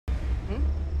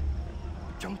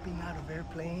jumping out of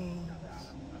airplanes,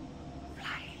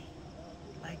 flying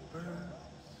like birds.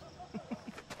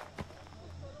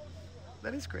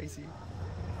 That is crazy.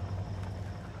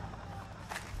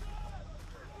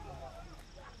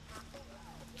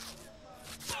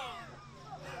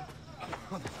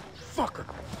 Motherfucker!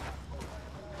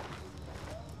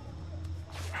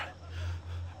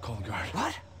 Call the guard.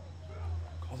 What?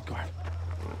 Call the guard.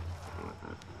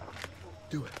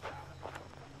 Do it.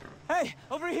 Hey,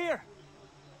 over here!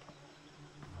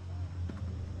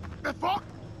 The fuck?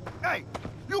 Hey,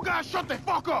 you guys shut the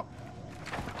fuck up!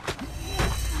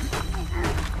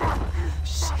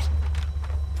 Shit.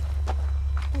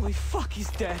 Holy fuck, he's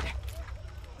dead.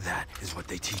 That is what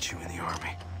they teach you in the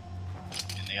army.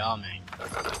 In the army,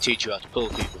 they teach you how to pull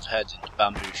people's heads into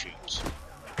bamboo shoots.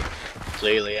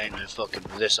 Clearly ain't no fucking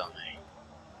with this army.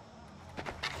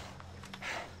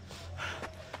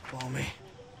 Follow me.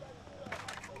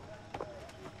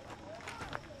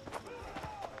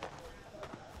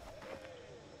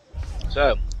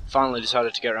 So, finally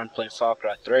decided to get around to playing Far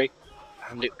Cry 3,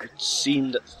 and it would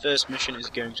seem that the first mission is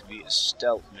going to be a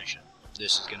stealth mission.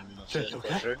 This is going to be my first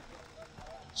playthrough,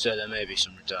 so there may be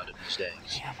some retarded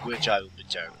mistakes, which I will be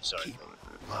terribly sorry for.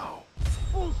 Low.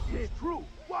 Bullshit, true.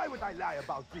 Why would I lie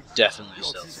about this? Definitely a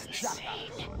stealth mission.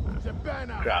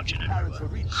 Crouching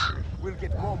everywhere. We'll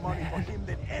get more money for him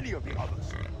than any of the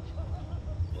others.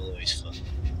 Always fun.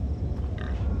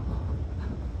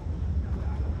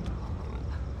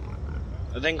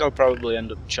 I think I'll probably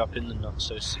end up chopping the not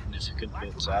so significant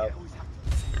bits out.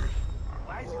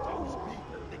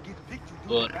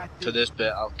 But for this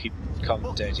bit I'll keep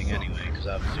commentating anyway, because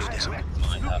I have a feeling something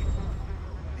might happen.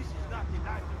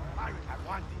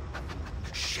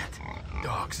 Shit.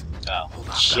 Dogs. Oh, Hold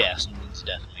on. yeah, something's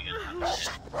definitely gonna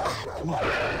happen. Come on.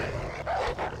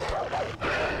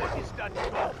 What is that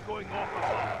dog going off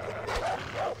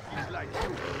about? He's like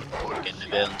you. Getting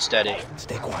a bit unsteady.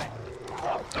 Stay quiet.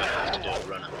 Gonna have to do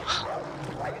a run up.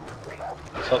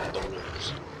 Fuck the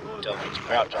rules. Tell me to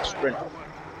crouch or sprint.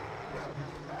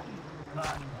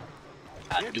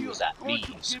 I do as I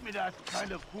please. Give me that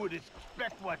kind of food,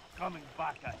 expect what's coming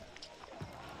back at you.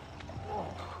 Oh,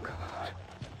 God.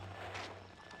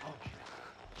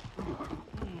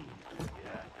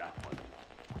 Yeah, that one.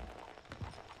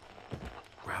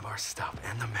 Grab our stuff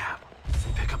and the map.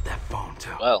 Pick up that phone,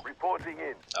 too. Well, Reporting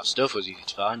in. our stuff was easy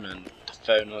to find, and the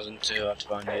phone wasn't too hard to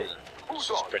find either. This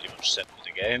is pretty much set for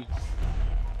the game.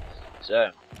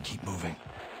 So, Keep moving.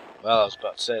 well, I was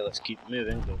about to say let's keep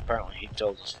moving, but apparently he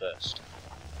told us first.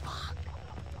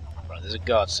 Right, there's a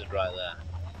guard stood right there.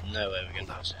 No way we're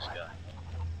gonna pass this guy.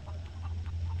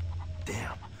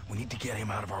 Damn. We need to get him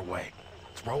out of our way.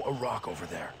 Throw a rock over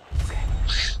there.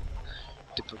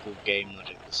 Typical game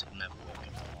logic, this would never work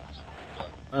in real life.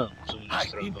 But, oh, someone just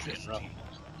throw a fucking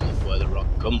rock. Where the rock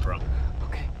come from?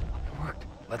 Okay, it worked.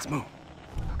 Let's move.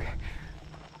 Okay.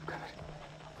 Good.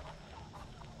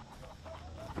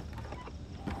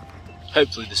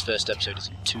 Hopefully this first episode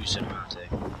isn't too cinematic.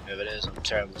 If it is, I'm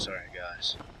terribly sorry,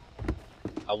 guys.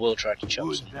 I will try to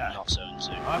chop some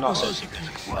not so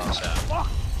significant parts out.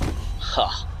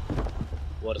 Ha!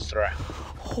 What a threat.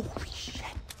 Holy shit.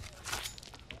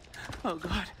 Oh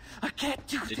God, I can't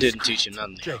do this. They didn't teach him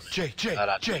none of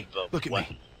the Jay, look at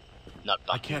me. Not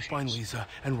I can't find Lisa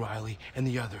and Riley and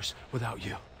the others without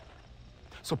you.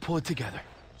 So pull it together.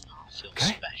 I feel Okay?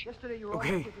 special. Yesterday you were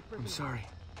Okay, I'm sorry.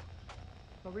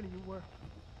 No, really, you were.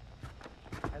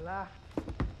 I laughed.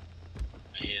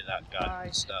 I hear that guy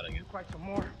starting You it. cried some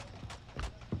more.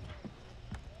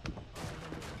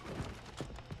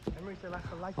 Memories that last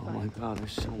a lifetime. Oh my God,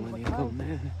 there's so many of them,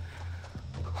 man.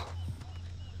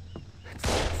 It's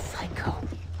psycho.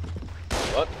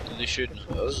 What? Did they shoot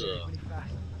us? Or?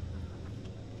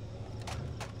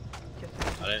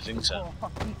 I don't think so.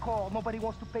 Call. Nobody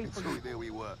wants to pay for So you. there we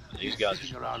were. These guys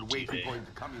sitting are around waiting TV. for him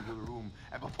to come into the room,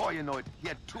 and before you know it, he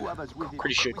had two others with him.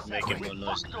 Pretty sure it We could make sat it more and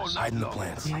noise fucked than all this. night Hide in the long.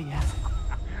 plants. Yeah.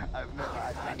 I've never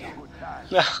had such a good time.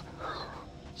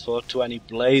 420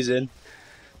 blazing.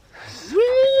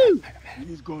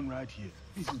 He's going right here.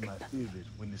 This is my favorite.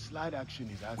 When the slide action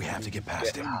is activated, We have to get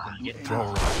past him. Get Throw a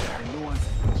rock there. and no one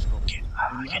can stop it.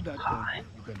 When you Get have that high. gun,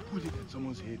 you can put it at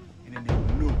someone's head, and then they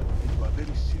will know that you are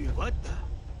very serious. What?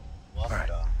 What Alright.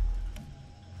 the?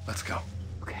 Let's go.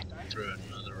 Okay. Threw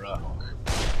another rock.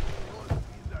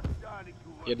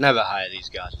 You'd never hire these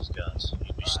guys as guards.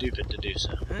 You'd be stupid to do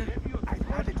so.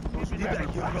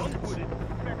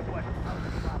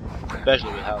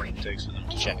 Especially with how long it takes for them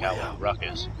to check out what a rock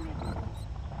is.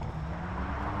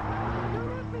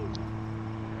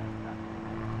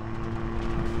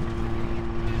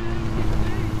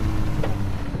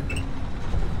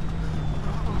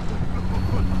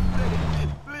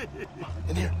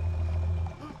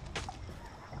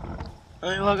 I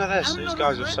mean, look at this. These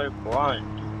guys are so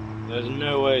blind. There's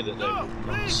no way that they would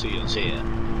not see us here.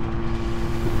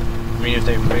 I mean, if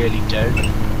they really don't,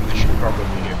 they should probably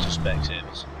go to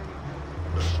spectators.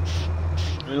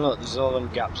 I mean, look, there's all them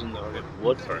gaps in the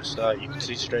wood for a start. You can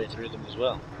see straight through them as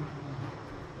well.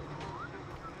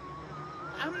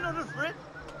 I'm not afraid.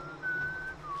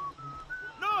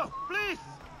 No, please.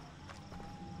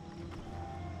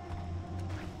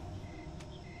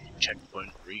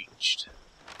 Checkpoint reached.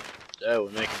 So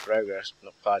we're making progress, but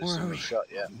not quite a single shot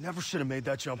yet. You never should have made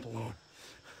that jump alone.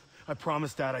 I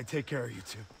promised Dad I'd take care of you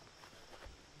two.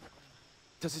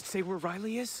 Does it say where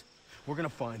Riley is? We're gonna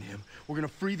find him. We're gonna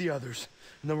free the others,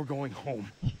 and then we're going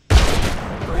home.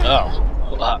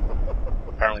 Oh, well,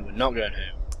 apparently we're not going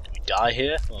home. Do we die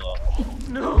here? Or...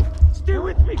 No! Stay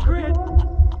with me, Grant!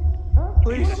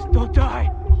 Please, don't die!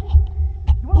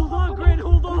 Hold on, Grant,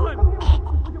 hold on!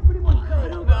 Oh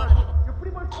God, oh God!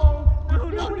 No,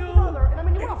 no, no!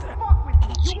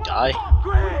 Does he die?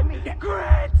 Grant!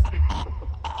 Grant!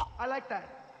 I like that.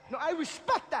 No, I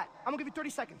respect that. I'm gonna give you 30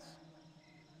 seconds.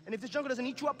 And if this jungle doesn't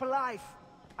eat you up alive,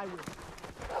 I will.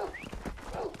 Are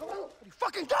you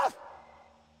fucking tough?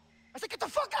 I said get the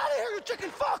fuck out of here, you chicken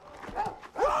fuck!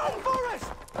 Run,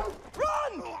 Forrest!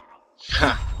 Run!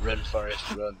 Ha! Run,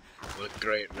 Forrest, run. What a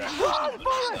great reference to the start of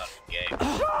the game.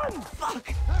 Run! Fuck!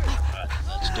 Right,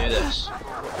 let's do this.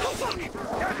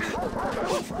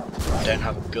 I don't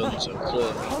have a gun, so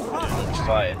clearly we don't want to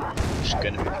fight. I'm just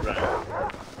going to be running.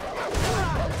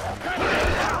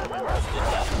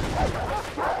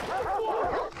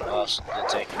 Whilst they're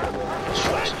taking the wall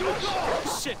shots at us.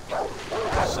 Shit!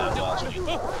 So whilst we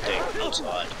take them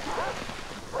inside.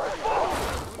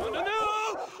 No, no, no!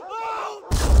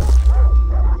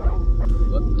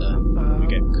 What the? We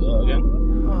get caught again?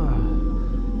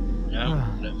 No?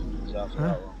 No. It's after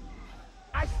that one.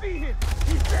 I see him!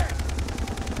 He's dead!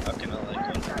 Fucking hell, they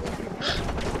couldn't.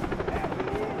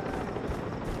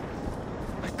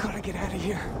 I gotta get out of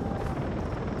here.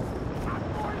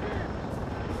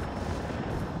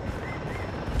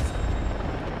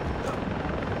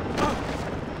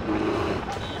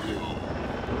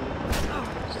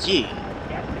 Gee,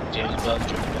 James Bond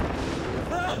jumping.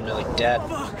 I'm nearly dead.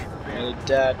 Nearly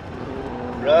dead.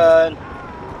 Run!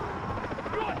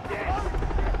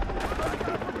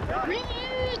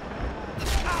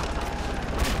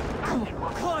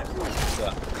 So,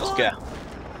 let's go.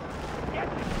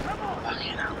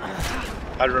 Fucking hell.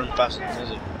 I'd run faster than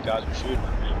those guys were shooting at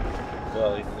me.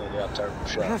 Well, even though they have terrible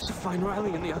I have shots. to find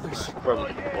Riley and the others.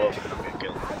 Probably both of them get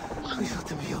killed. Please let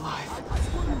them be alive.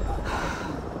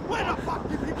 Where the fuck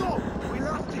did he go? We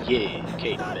lost him! Yeah,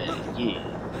 Kate, man, yeah.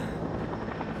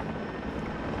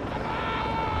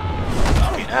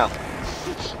 Fucking hell.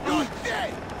 Come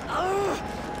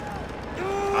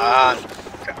on.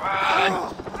 Come on.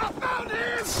 I found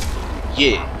him!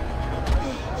 Yeah.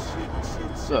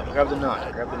 Look, grab the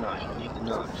knife, grab the knife. I need the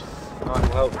knife. The knife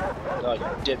will help. Oh, you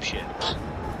dipshit.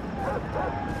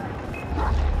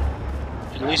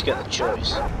 You can at least get the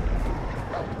choice.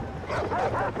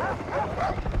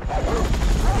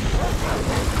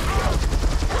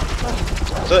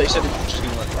 I thought he said he was just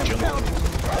gonna like jump on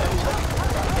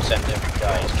send every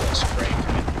guy to get sprayed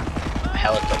from a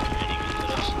helicopter and even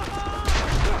with us.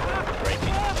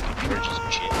 Breaking fucking bridges and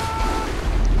shit.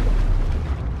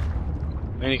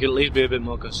 I mean, he could at least be a bit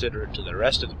more considerate to the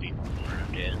rest of the people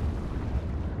around here.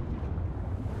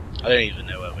 I don't even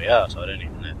know where we are, so I don't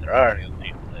even know if there are any other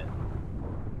people there.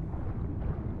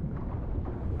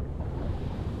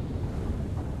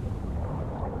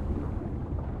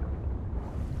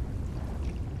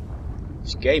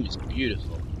 This game is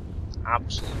beautiful.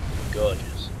 Absolutely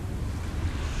gorgeous.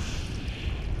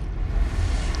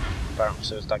 Apparently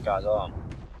so is that guy's arm.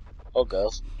 Or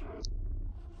girls.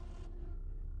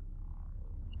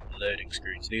 Loading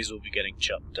screens. These will be getting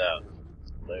chopped out.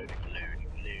 Loading,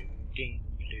 loading, loading,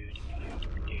 loading,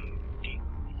 loading, loading, loading,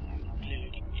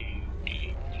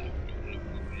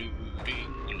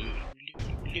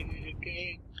 loading,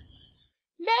 loading.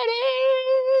 Let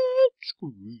it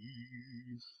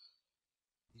squeeze.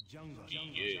 The jungle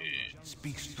Yeah.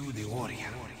 speaks through the warrior.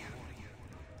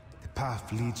 The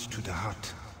path leads to the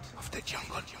heart of the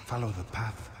jungle. Follow the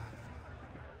path,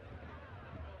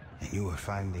 and you will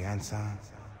find the answer.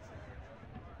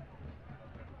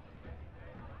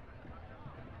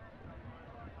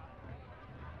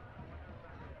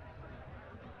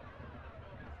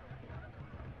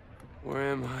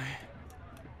 Where am I?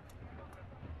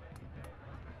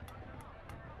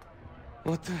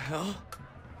 What the hell?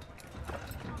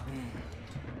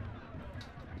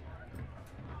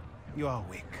 You are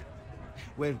awake.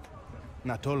 Well,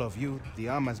 not all of you. The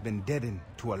arm has been deadened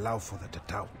to allow for the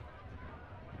Tatau.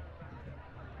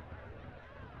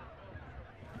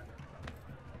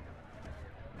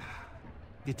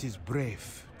 It is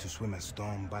brave to swim a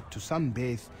storm, but to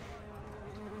sunbathe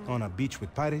on a beach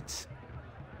with pirates,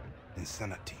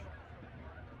 insanity.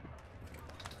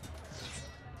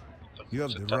 You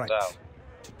have the right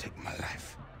to take my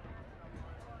life.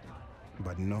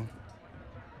 But no,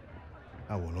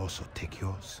 I will also take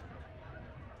yours.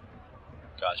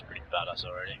 Guy's pretty badass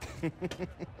already.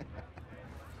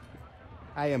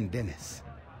 I am Dennis.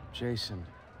 Jason.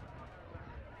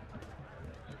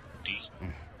 D.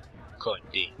 Coin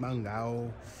D.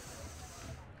 Mangao.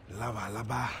 Lava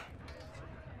lava.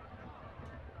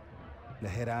 The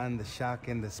heron, the shark,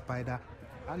 and the spider.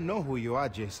 I know who you are,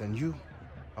 Jason. You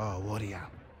are a warrior.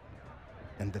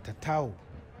 And the tatau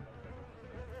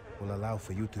will allow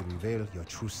for you to reveal your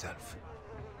true self.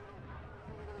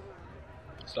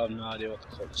 So I have no idea what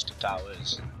the fuck this tatau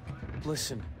is.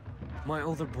 Listen, my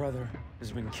older brother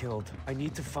has been killed. I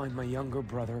need to find my younger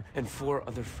brother and 4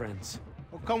 other friends.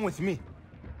 Oh, come with me.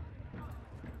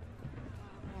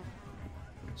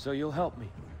 So you'll help me?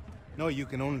 No, you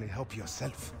can only help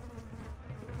yourself.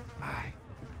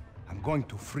 I'm going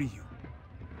to free you.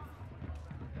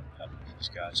 This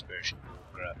guy's spiritual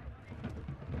crap.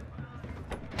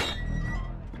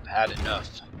 I've had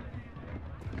enough.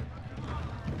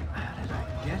 How did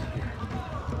I get here?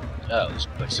 Oh, this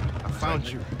place. I found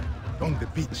you on the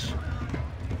beach.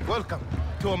 Welcome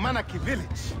to Amanaki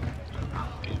village.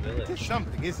 Okay, village. It is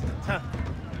something, isn't it, huh?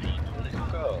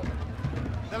 Go.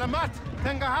 Salamat,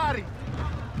 Tengahari.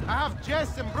 I have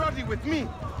Jess and Brody with me.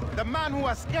 The man who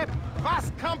escaped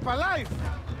Vast Camp alive.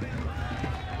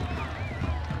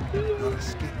 Your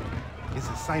escape is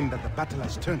a sign that the battle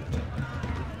has turned.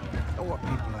 Our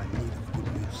people are in need of good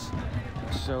news.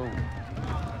 So,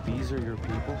 these are your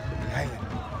people? The island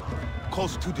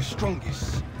calls to the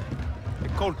strongest. They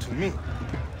called to me.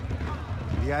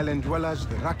 The island dwellers,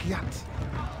 the Rakyat,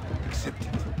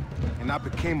 accepted. And I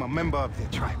became a member of their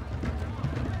tribe.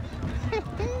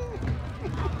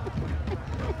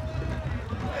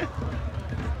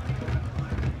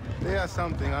 They are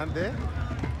something, aren't they?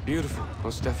 Beautiful,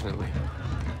 most definitely.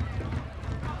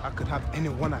 I could have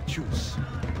anyone I choose.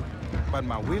 But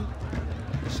my will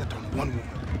is set on one woman.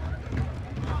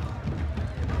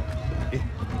 Here,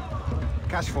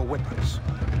 cash for weapons.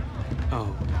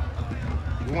 Oh.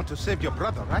 You want to save your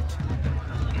brother, right?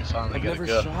 You finally I've got never a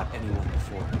gun. shot anyone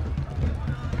before.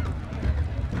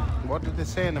 What do they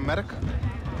say in America?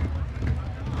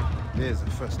 There's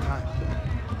the first time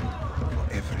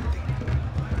for everything.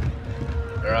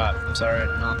 Alright, sorry,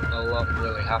 not a lot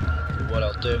really happened. But what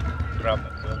I'll do, grab my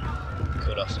gun,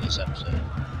 cut off this episode.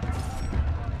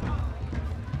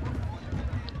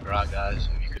 Alright guys,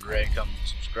 if you could rate, comment, and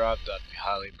subscribe, that'd be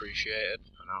highly appreciated.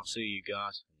 And I'll see you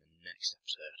guys in the next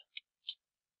episode.